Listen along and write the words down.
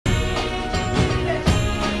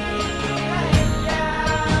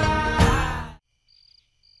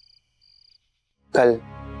कल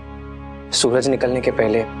सूरज निकलने के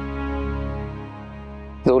पहले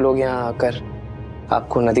 2 लोग यहाँ आकर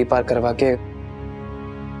आपको नदी पार करवा के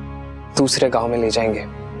दूसरे गांव में ले जाएंगे।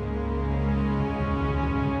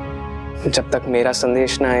 जब तक मेरा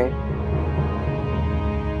संदेश ना आए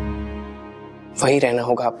वहीं रहना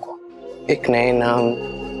होगा आपको, एक नए नाम,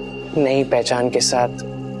 नई पहचान के साथ,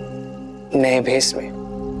 नए भेष में।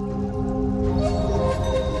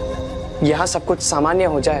 यहां सब कुछ सामान्य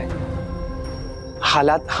हो जाए,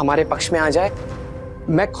 हालात हमारे पक्ष में आ जाए,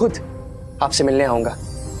 मैं खुद आपसे मिलने आऊंगा।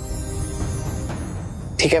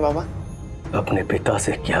 ठीक है बाबा? अपने पिता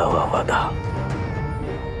से क्या हुआ वादा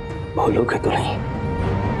भूलोगे तो नहीं?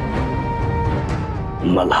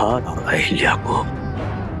 मल्हार और अहिल्या को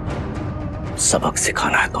सबक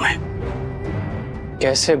सिखाना है तुम्हें।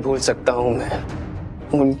 कैसे भूल सकता हूं मैं?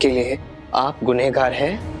 उनके लिए आप गुनहगार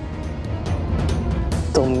हैं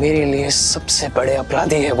तो मेरे लिए सबसे बड़े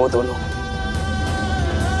अपराधी है वो दोनों।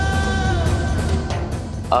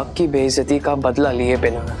 आपकी बेइज्जती का बदला लिए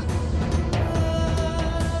बिना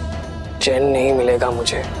चैन नहीं मिलेगा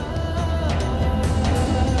मुझे।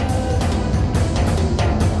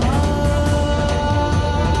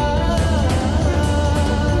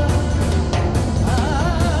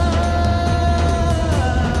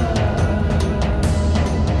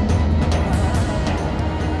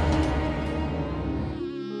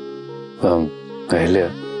 अहिल्या,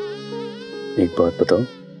 एक बात बताओ।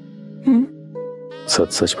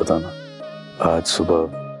 सच सच बताना, आज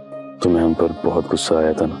सुबह तुम्हें हम पर बहुत गुस्सा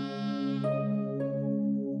आया था ना?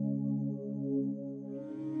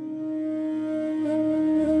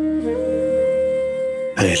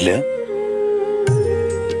 अहिल्या,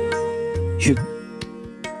 ये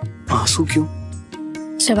आंसू क्यों?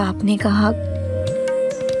 जब आपने कहा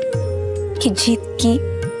कि जीत की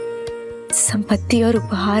संपत्ति और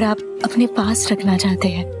उपहार आप अपने पास रखना चाहते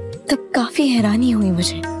हैं, तब काफी हैरानी हुई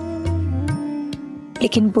मुझे,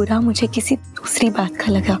 लेकिन बुरा मुझे किसी दूसरी बात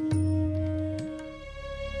का लगा।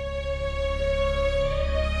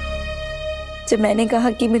 जब मैंने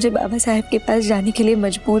कहा कि मुझे बाबा साहब के पास जाने के लिए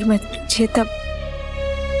मजबूर मत कीजिए, तब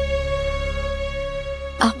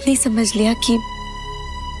आपने समझ लिया कि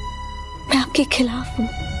मैं आपके खिलाफ हूं,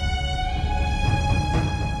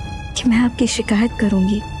 कि मैं आपकी शिकायत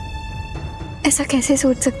करूंगी। ऐसा कैसे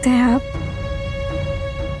सोच सकते हैं आप?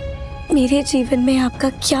 मेरे जीवन में आपका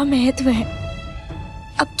क्या महत्व है,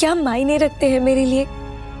 आप क्या मायने रखते हैं मेरे लिए,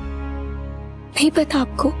 नहीं पता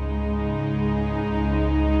आपको?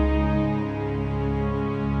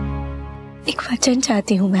 एक वचन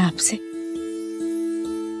चाहती हूं मैं आपसे,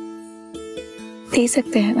 दे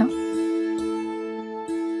सकते हैं ना?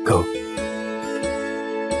 कहो।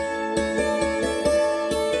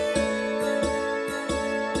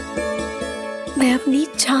 मैं अपनी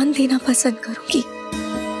जान देना पसंद करूंगी,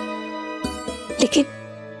 लेकिन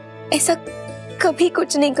ऐसा कभी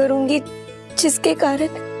कुछ नहीं करूंगी जिसके कारण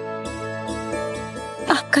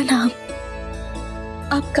आपका नाम,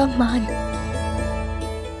 आपका मान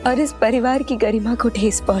और इस परिवार की गरिमा को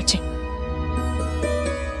ठेस पहुंचे।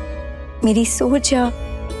 मेरी सोच या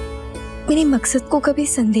मेरे मकसद को कभी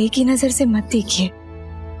संदेह की नजर से मत देखिए,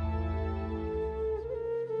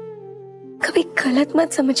 कभी गलत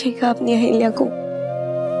मत समझिएगा अपनी अहिल्या को।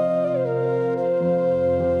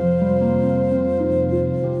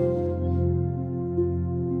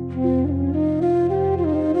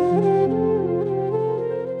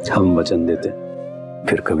 हम वचन देते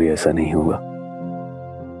फिर कभी ऐसा नहीं होगा।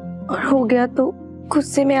 और हो गया तो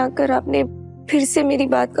गुस्से में आकर आपने फिर से मेरी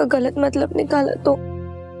बात का गलत मतलब निकाला तो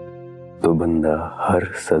बंदा हर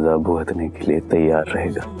सजा भुगतने के लिए तैयार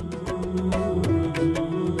रहेगा,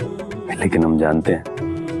 लेकिन हम जानते हैं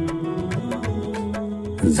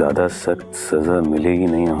ज्यादा सख्त सजा मिलेगी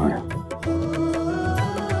नहीं हमें।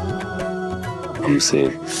 हमसे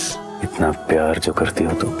इतना प्यार जो करती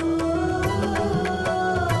हो तुम,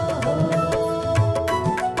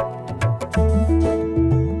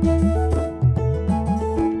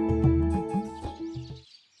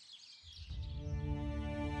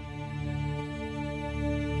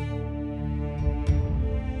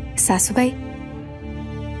 सासूबाई,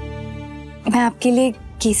 मैं आपके लिए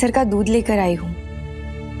केसर का दूध लेकर आई हूँ।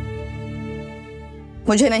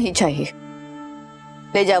 मुझे नहीं चाहिए,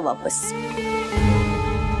 ले जाओ वापस।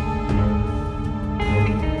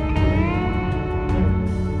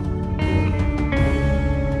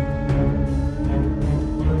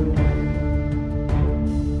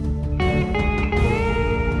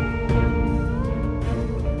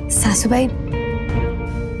 सासूबाई,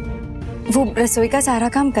 वो रसोई का सारा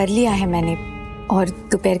काम कर लिया है मैंने, और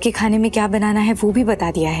दोपहर के खाने में क्या बनाना है वो भी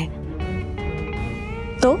बता दिया है।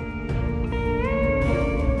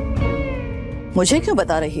 मुझे क्यों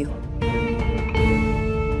बता रही हो?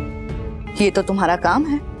 ये तो तुम्हारा काम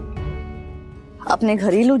है। अपने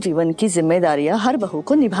घरेलू जीवन की जिम्मेदारियां हर बहू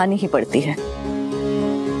को निभानी ही पड़ती है।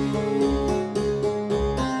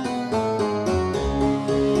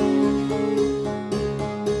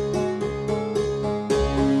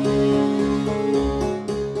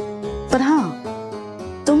 पर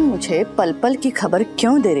हाँ, तुम मुझे पल पल की खबर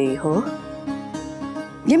क्यों दे रही हो,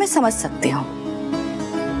 ये मैं समझ सकती हूँ।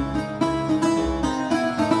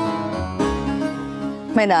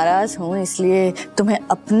 मैं नाराज हूं इसलिए तुम्हें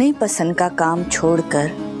अपनी पसंद का काम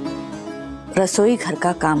छोड़कर रसोई घर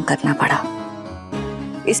का काम करना पड़ा।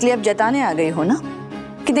 इसलिए अब जताने आ गई हो ना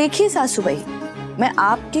कि देखिए सासूबाई, मैं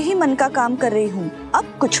आपके ही मन का काम कर रही हूं, अब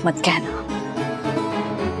कुछ मत कहना।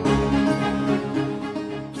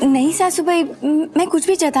 नहीं सासूबाई, मैं कुछ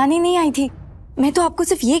भी जताने नहीं आई थी। मैं तो आपको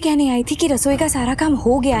सिर्फ ये कहने आई थी कि रसोई का सारा काम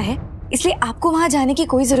हो गया है, इसलिए आपको वहां जाने की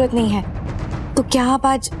कोई जरूरत नहीं है। तो क्या आप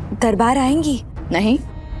आज दरबार आएंगी? नहीं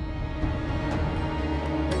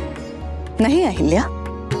नहीं अहिल्या,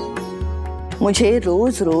 मुझे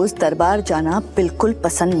रोज रोज दरबार जाना बिल्कुल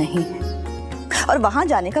पसंद नहीं है और वहां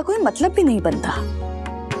जाने का कोई मतलब भी नहीं बनता।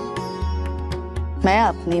 मैं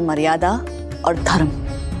अपनी मर्यादा और धर्म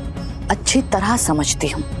अच्छी तरह समझती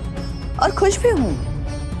हूँ और खुश भी हूँ।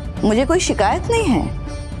 मुझे कोई शिकायत नहीं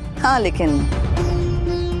है। हाँ, लेकिन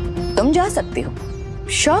तुम जा सकती हो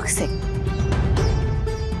शौक से।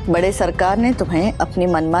 बड़े सरकार ने तुम्हें अपनी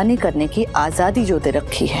मनमानी करने की आजादी जो दे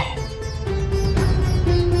रखी है।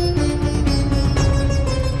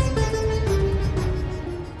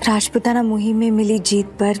 राजपुताना मुहिम में मिली जीत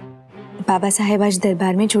पर बाबा साहेब आज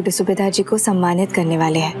दरबार में छोटे सूबेदार जी को सम्मानित करने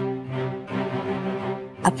वाले हैं।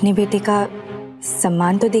 अपने बेटे का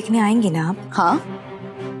सम्मान तो देखने आएंगी ना आप? हाँ,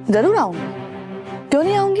 जरूर आऊंगी। क्यों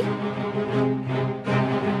नहीं आऊंगी?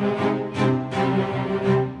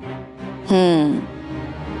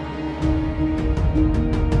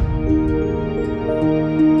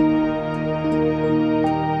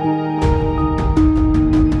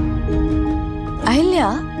 अहिल्या,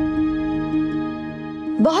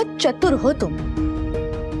 बहुत चतुर हो तुम।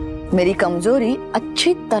 मेरी कमजोरी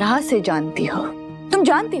अच्छी तरह से जानती हो। तुम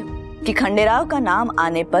जानती हो कि खंडेराव का नाम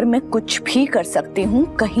आने पर मैं कुछ भी कर सकती हूँ,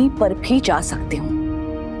 कहीं पर भी जा सकती हूँ।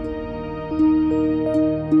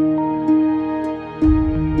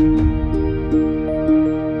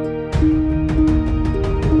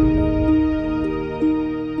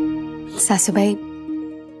 सासूबाई,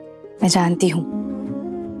 मैं जानती हूँ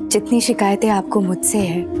जितनी शिकायतें आपको मुझसे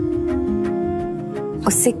है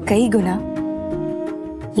उससे कई गुना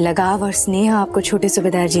लगाव और स्नेह आपको छोटे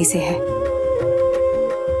सूबेदार जी से है।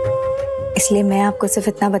 इसलिए मैं आपको सिर्फ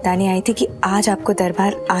इतना बताने आई थी कि आज आपको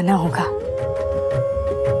दरबार आना होगा।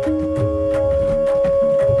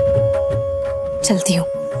 चलती हूँ।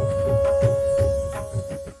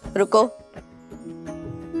 रुको,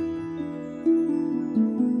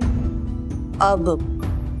 अब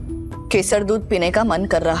केसर दूध पीने का मन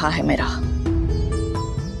कर रहा है मेरा।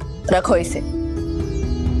 रखो इसे।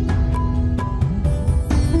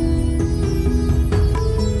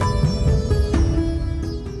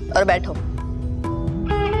 और बैठो।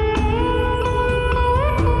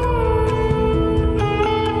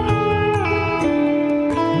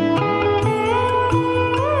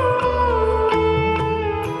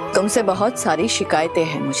 तुमसे बहुत सारी शिकायतें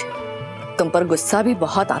हैं मुझे। तुम पर गुस्सा भी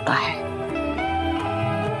बहुत आता है,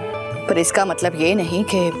 पर इसका मतलब ये नहीं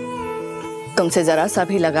कि तुमसे जरा सा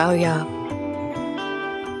भी लगाव या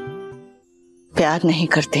प्यार नहीं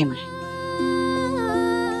करती मैं।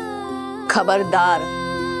 खबरदार,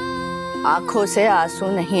 आंखों से आंसू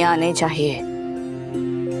नहीं आने चाहिए।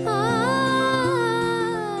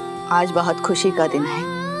 आज बहुत खुशी का दिन है।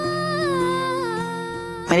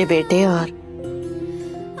 मेरे बेटे और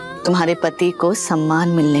तुम्हारे पति को सम्मान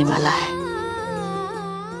मिलने वाला है।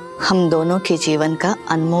 हम दोनों के जीवन का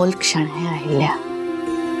अनमोल क्षण है अहिल्या।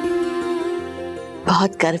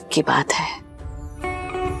 बहुत गर्व की बात है।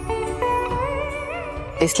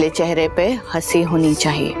 इसलिए चेहरे पे हंसी होनी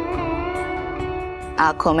चाहिए,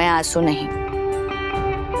 आंखों में आंसू नहीं।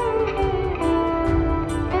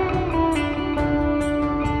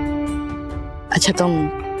 अच्छा, तुम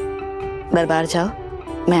दरबार जाओ,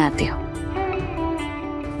 मैं आती हूँ।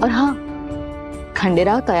 और हाँ,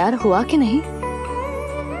 खंडेराव तैयार हुआ कि नहीं?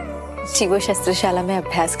 जी, वो शस्त्रशाला में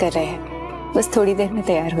अभ्यास कर रहे हैं। बस थोड़ी देर में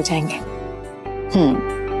तैयार हो जाएंगे।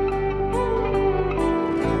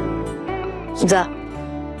 जा,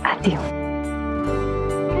 आती हूँ।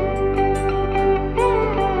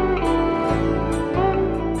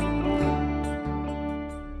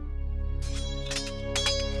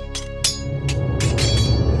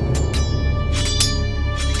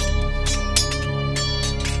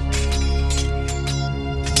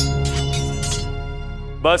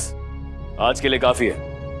 बस आज के लिए काफी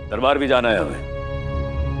है, दरबार भी जाना है हमें।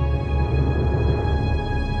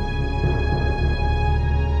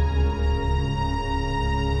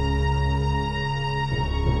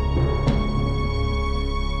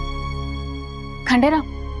 खंडेराव,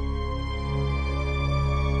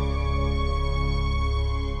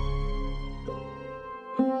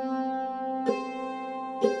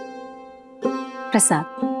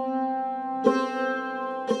 प्रसाद,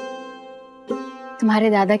 तुम्हारे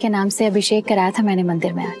दादा के नाम से अभिषेक कराया था मैंने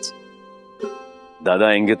मंदिर में आज। दादा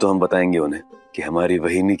आएंगे तो हम बताएंगे उन्हें कि हमारी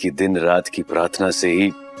वहीनी की दिन रात की प्रार्थना से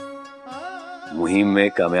ही मुहिम में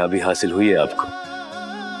कामयाबी हासिल हुई है आपको।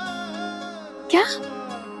 क्या?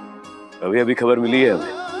 अभी अभी खबर मिली है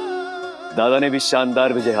हमें, दादा ने भी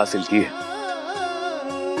शानदार विजय हासिल की है।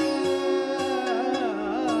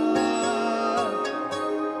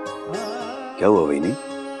 क्या हुआ वहीनी,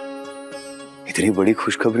 इतनी बड़ी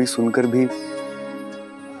खुशखबरी सुनकर भी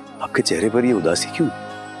आपके चेहरे पर ये उदासी क्यों?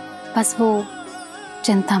 बस वो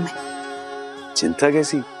चिंता में। चिंता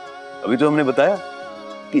कैसी? अभी तो हमने बताया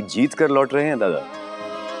कि जीत कर लौट रहे हैं दादा।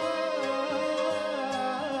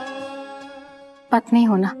 पत्नी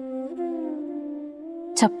हो ना,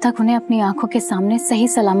 जब तक उन्हें अपनी आंखों के सामने सही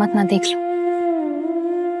सलामत ना देख लो,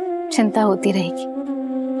 चिंता होती रहेगी।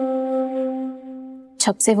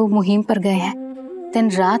 जब से वो मुहिम पर गए हैं,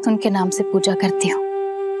 दिन रात उनके नाम से पूजा करती हूँ,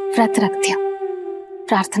 व्रत रखती हूँ,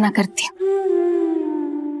 प्रार्थना करती हूँ।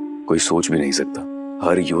 कोई सोच भी नहीं सकता,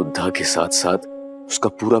 हर योद्धा के साथ साथ उसका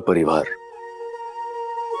पूरा परिवार,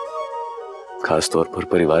 खास तौर पर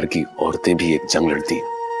परिवार की औरतें भी एक जंग लड़ती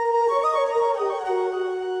हैं।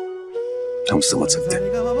 हम समझ सकते हैं,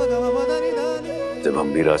 जब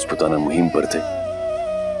हम भी राजपुताना मुहिम पर थे,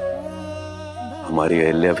 हमारी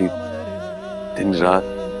अहिल्या भी दिन रात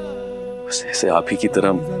बस ऐसे आप ही की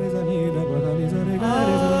तरह।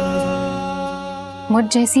 मुझ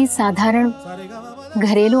जैसी साधारण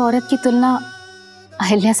घरेलू औरत की तुलना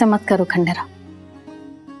अहिल्या से मत करो खंडेराव।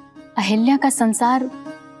 अहिल्या का संसार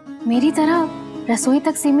मेरी तरह रसोई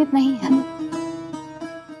तक सीमित नहीं है।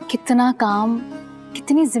 कितना काम,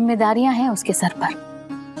 कितनी जिम्मेदारियां हैं उसके सर पर।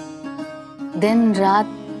 दिन रात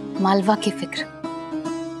मालवा की फिक्र,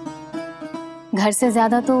 घर से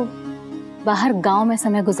ज्यादा तो बाहर गांव में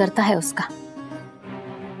समय गुजरता है उसका।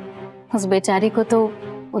 उस बेचारी को तो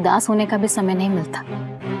उदास होने का भी समय नहीं मिलता।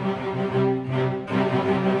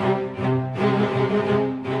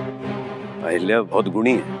 अहिल्या बहुत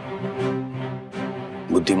गुणी है,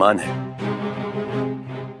 बुद्धिमान है,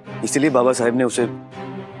 इसलिए बाबा साहब ने उसे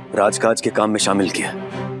राजकाज के काम में शामिल किया।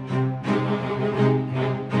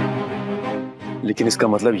 लेकिन इसका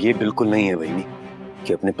मतलब ये बिल्कुल नहीं है वहीनी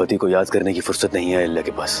कि अपने पति को याद करने की फुर्सत नहीं है अहिल्या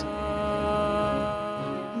के पास।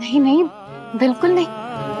 नहीं नहीं, बिल्कुल नहीं।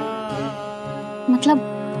 मतलब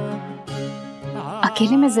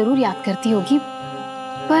अकेले में जरूर याद करती होगी,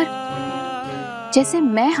 पर जैसे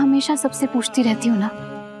मैं हमेशा सबसे पूछती रहती हूँ ना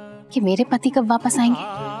कि मेरे पति कब वापस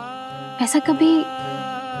आएंगे, ऐसा कभी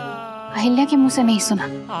अहिल्या के मुंह से नहीं सुना।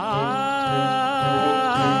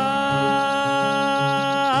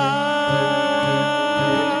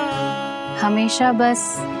 हमेशा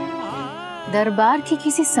बस दरबार की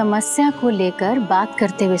किसी समस्या को लेकर बात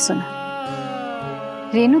करते हुए सुना।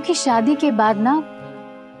 रेनू की शादी के बाद ना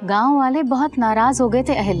गांव वाले बहुत नाराज हो गए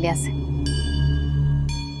थे अहिल्या से,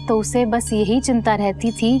 तो उसे बस यही चिंता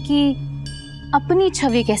रहती थी कि अपनी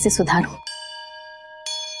छवि कैसे सुधारूं।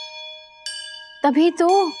 तभी तो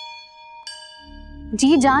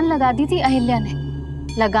जी जान लगा दी थी अहिल्या ने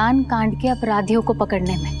लगान कांड के अपराधियों को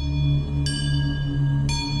पकड़ने में।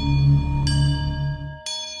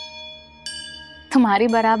 तुम्हारी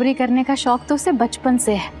बराबरी करने का शौक तो उसे बचपन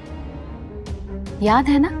से है, याद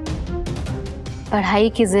है ना? पढ़ाई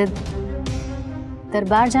की जिद,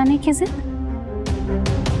 दरबार जाने की जिद,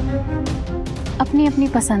 अपनी अपनी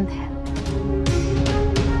पसंद है।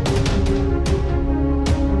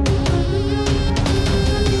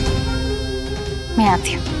 मैं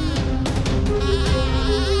आती हूँ।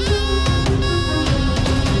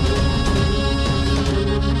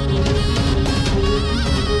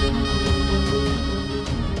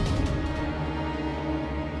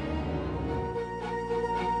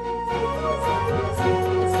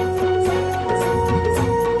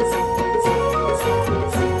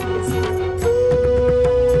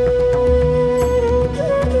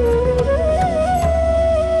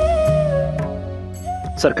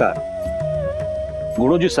 सरकार,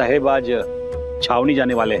 गुरुजी साहेब आज छावनी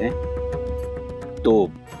जाने वाले हैं, तो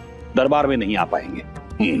दरबार में नहीं आ पाएंगे।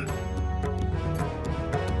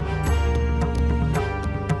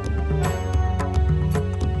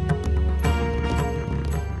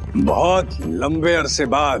 बहुत लंबे अरसे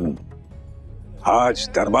बाद आज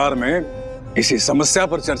दरबार में किसी समस्या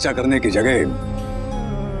पर चर्चा करने की जगह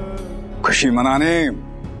खुशी मनाने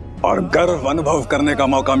और गर्व अनुभव करने का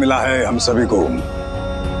मौका मिला है हम सभी को।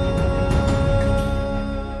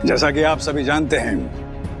 जैसा कि आप सभी जानते हैं,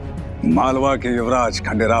 मालवा के युवराज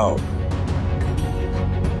खंडेराव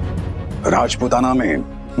राजपुताना में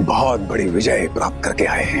बहुत बड़ी विजय प्राप्त करके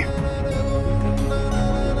आए हैं।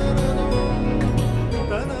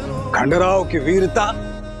 खंडेराव की वीरता,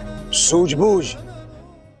 सूझबूझ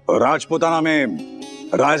और राजपुताना में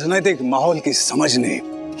राजनीतिक माहौल की समझ ने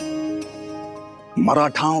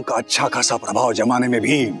मराठाओं का अच्छा खासा प्रभाव जमाने में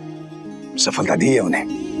भी सफलता दी है उन्हें।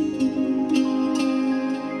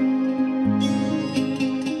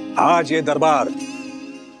 आज ये दरबार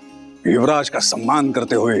युवराज का सम्मान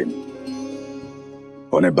करते हुए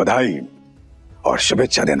उन्हें बधाई और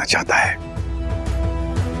शुभेच्छा देना चाहता है।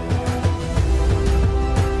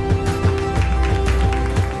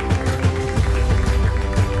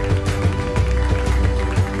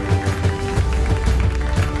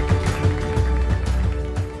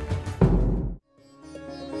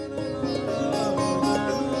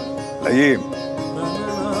 आइए।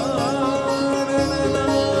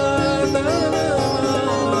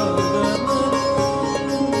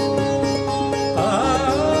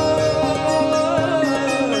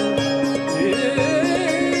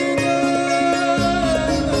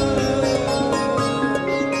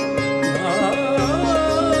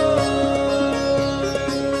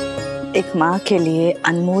 एक माँ के लिए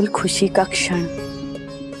अनमोल खुशी का क्षण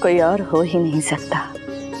कोई और हो ही नहीं सकता,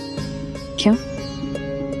 क्यों?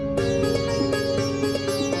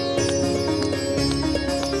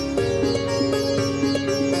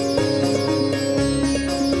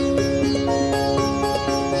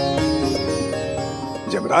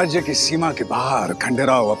 जब राज्य की सीमा के बाहर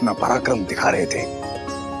खंडेराव अपना पराक्रम दिखा रहे थे,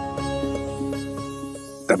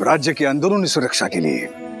 तब राज्य की अंदरूनी सुरक्षा के लिए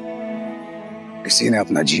किसी ने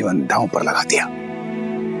अपना जीवन दांव पर लगा दिया।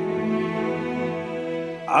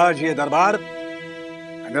 आज ये दरबार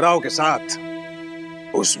खंडेराव के साथ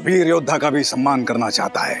उस वीर योद्धा का भी सम्मान करना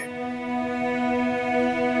चाहता है।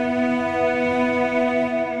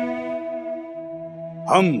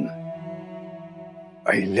 हम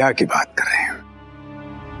अहिल्या की बात कर रहे हैं।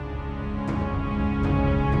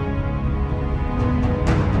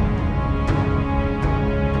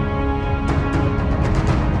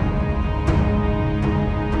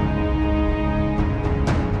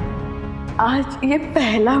 आज ये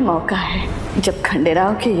पहला मौका है जब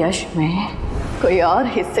खंडेराव के यश में कोई और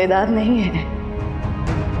हिस्सेदार नहीं है।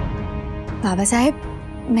 बाबा साहेब,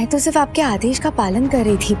 मैं तो सिर्फ आपके आदेश का पालन कर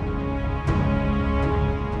रही थी।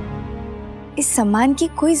 इस सम्मान की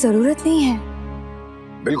कोई जरूरत नहीं है।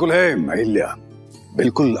 बिल्कुल है अहिल्या,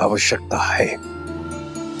 बिल्कुल आवश्यकता है।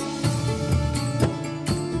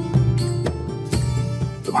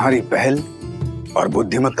 तुम्हारी पहल और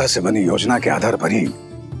बुद्धिमत्ता से बनी योजना के आधार पर ही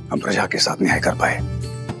हम प्रजा के साथ न्याय कर पाए।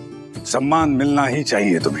 सम्मान मिलना ही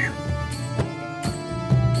चाहिए तुम्हें।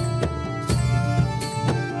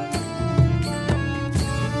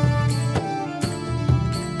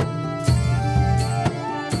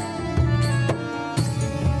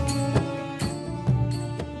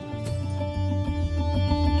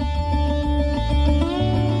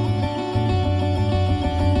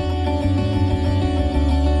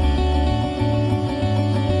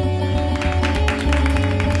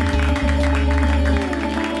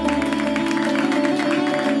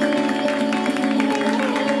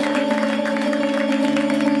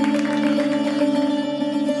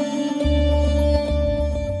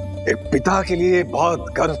 पिता के लिए बहुत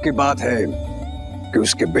गर्व की बात है कि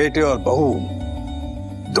उसके बेटे और बहू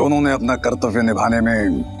दोनों ने अपना कर्तव्य निभाने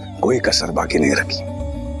में कोई कसर बाकी नहीं रखी।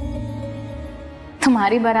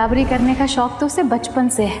 तुम्हारी बराबरी करने का शौक तो उसे बचपन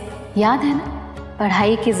से है, याद है ना?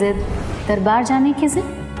 पढ़ाई की जिद, दरबार जाने की जिद।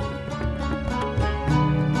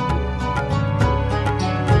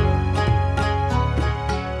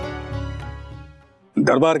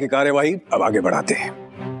 दरबार की कार्यवाही अब आगे बढ़ाते हैं।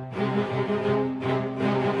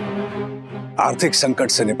 आर्थिक संकट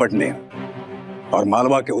से निपटने और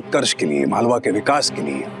मालवा के उत्कर्ष के लिए, मालवा के विकास के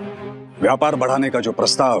लिए व्यापार बढ़ाने का जो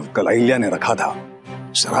प्रस्ताव कल अहिल्या ने रखा था,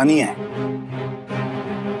 सराहनीय है।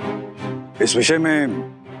 इस विषय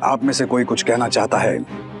में आप में से कोई कुछ कहना चाहता है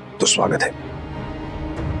तो स्वागत है।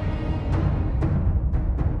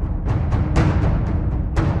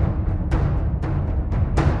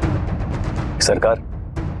 सरकार,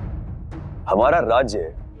 हमारा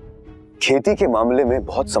राज्य खेती के मामले में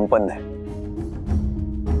बहुत संपन्न है।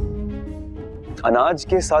 अनाज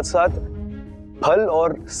के साथ साथ फल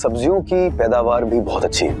और सब्जियों की पैदावार भी बहुत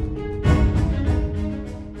अच्छी है।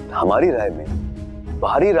 हमारी राय में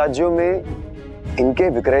बाहरी राज्यों में इनके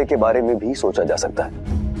विक्रय के बारे में भी सोचा जा सकता है।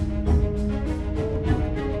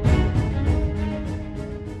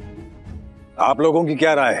 आप लोगों की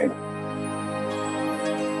क्या राय है?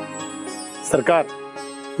 सरकार,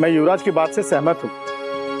 मैं युवराज की बात से सहमत हूं।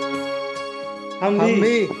 हम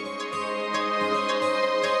भी।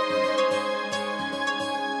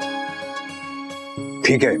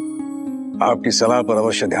 ठीक है, आपकी सलाह पर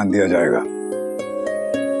अवश्य ध्यान दिया जाएगा।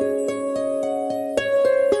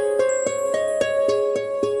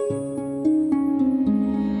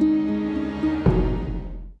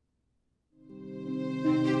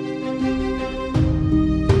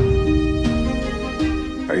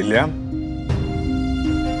 अहिल्या,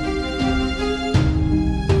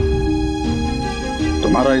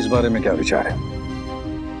 तुम्हारा इस बारे में क्या विचार है?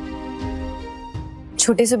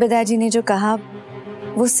 छोटे सूबेदार जी ने जो कहा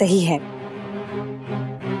वो सही है,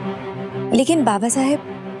 लेकिन बाबा साहेब,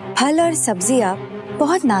 फल और सब्जियां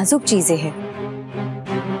बहुत नाजुक चीजें हैं।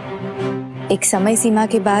 एक समय सीमा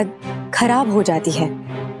के बाद खराब हो जाती है।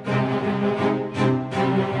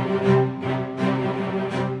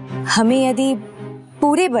 हमें यदि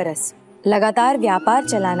पूरे बरस लगातार व्यापार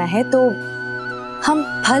चलाना है तो हम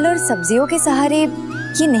फल और सब्जियों के सहारे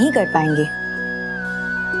ये नहीं कर पाएंगे।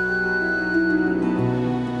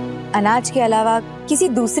 अनाज के अलावा किसी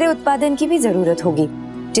दूसरे उत्पादन की भी जरूरत होगी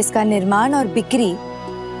जिसका निर्माण और बिक्री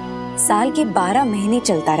साल के 12 महीने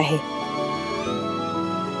चलता रहे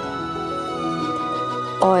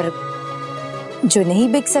और जो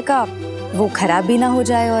नहीं बिक सका वो खराब भी ना हो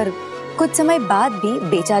जाए और कुछ समय बाद भी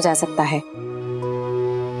बेचा जा सकता है।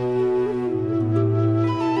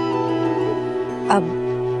 अब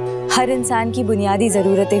हर इंसान की बुनियादी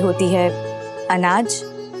जरूरतें होती है, अनाज,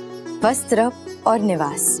 वस्त्र और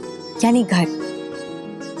निवास यानी घर।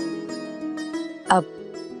 अब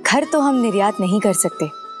घर तो हम निर्यात नहीं कर सकते,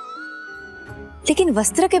 लेकिन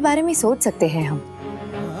वस्त्र के बारे में सोच सकते हैं हम,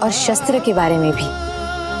 और शस्त्र के बारे में भी।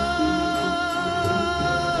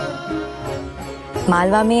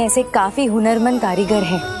 मालवा में ऐसे काफी हुनरमंद कारीगर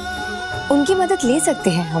हैं, उनकी मदद ले सकते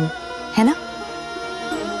हैं हम, है ना?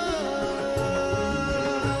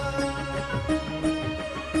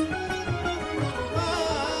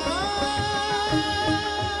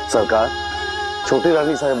 सरकार, छोटी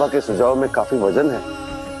रानी साहिबा के सुझाव में काफी वजन है।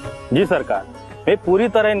 जी सरकार, मैं पूरी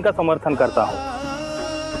तरह इनका समर्थन करता हूं।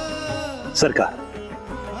 सरकार,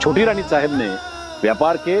 छोटी रानी साहब ने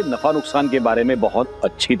व्यापार के नफा नुकसान के बारे में बहुत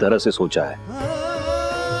अच्छी तरह से सोचा है,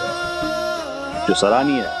 जो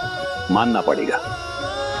सराहनीय है, मानना पड़ेगा।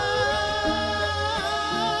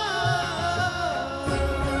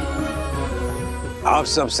 आप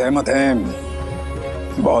सब सहमत हैं,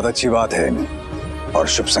 बहुत अच्छी बात है और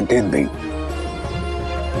शुभ संकेत भी।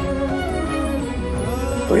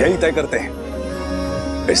 तो यही तय करते हैं,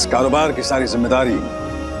 इस कारोबार की सारी जिम्मेदारी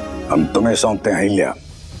हम तुम्हें सौंपते हैं अहिल्या।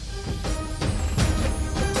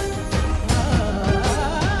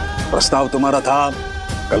 प्रस्ताव तुम्हारा था,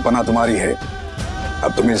 कल्पना तुम्हारी है,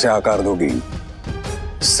 अब तुम इसे आकार दोगी,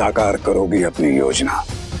 साकार करोगी अपनी योजना।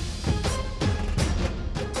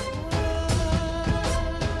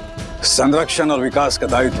 संरक्षण और विकास का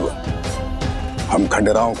दायित्व हम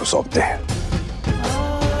खंडेराओं को सौंपते हैं।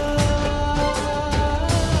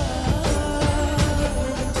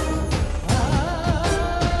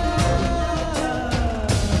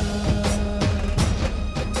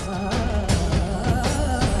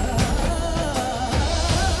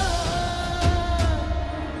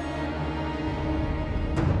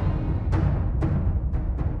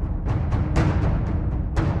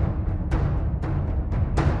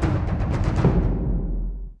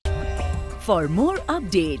 For more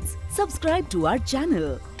updates, subscribe to our channel,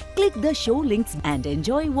 click the show links and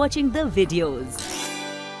enjoy watching the videos.